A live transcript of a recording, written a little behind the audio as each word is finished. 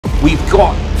We've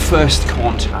got first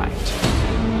contact.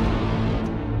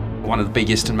 One of the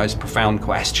biggest and most profound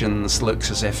questions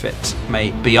looks as if it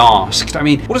may be asked. I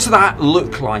mean, what does that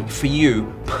look like for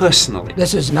you personally?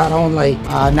 This is not only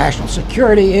a national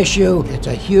security issue, it's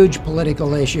a huge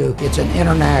political issue, it's an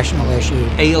international issue.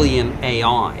 Alien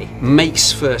AI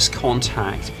makes first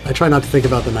contact. I try not to think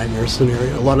about the nightmare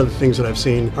scenario. A lot of the things that I've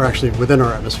seen are actually within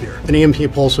our atmosphere. An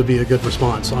EMP pulse would be a good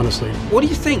response, honestly. What do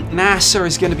you think NASA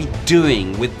is going to be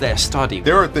doing with their study?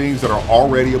 There are things that are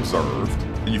already observed.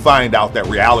 You find out that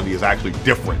reality is actually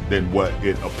different than what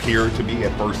it appeared to be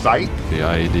at first sight. The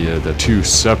idea that two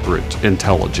separate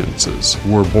intelligences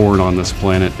were born on this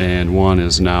planet and one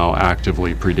is now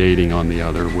actively predating on the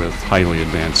other with highly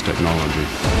advanced technology.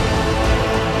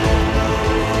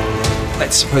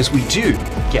 Let's suppose we do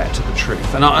get to the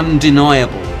truth, an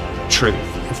undeniable truth.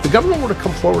 If the government were to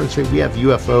come forward and say we have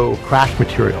UFO crash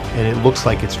material and it looks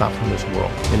like it's not from this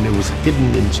world and it was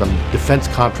hidden in some defense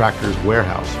contractor's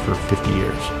warehouse for 50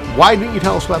 years, why didn't you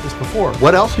tell us about this before?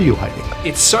 What else are you hiding?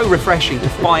 It's so refreshing to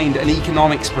find an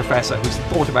economics professor who's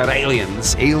thought about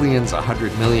aliens. Aliens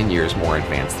 100 million years more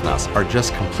advanced than us are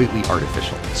just completely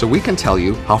artificial. So we can tell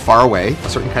you how far away a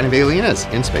certain kind of alien is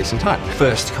in space and time.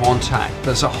 First contact,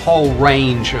 there's a whole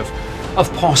range of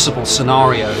possible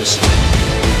scenarios.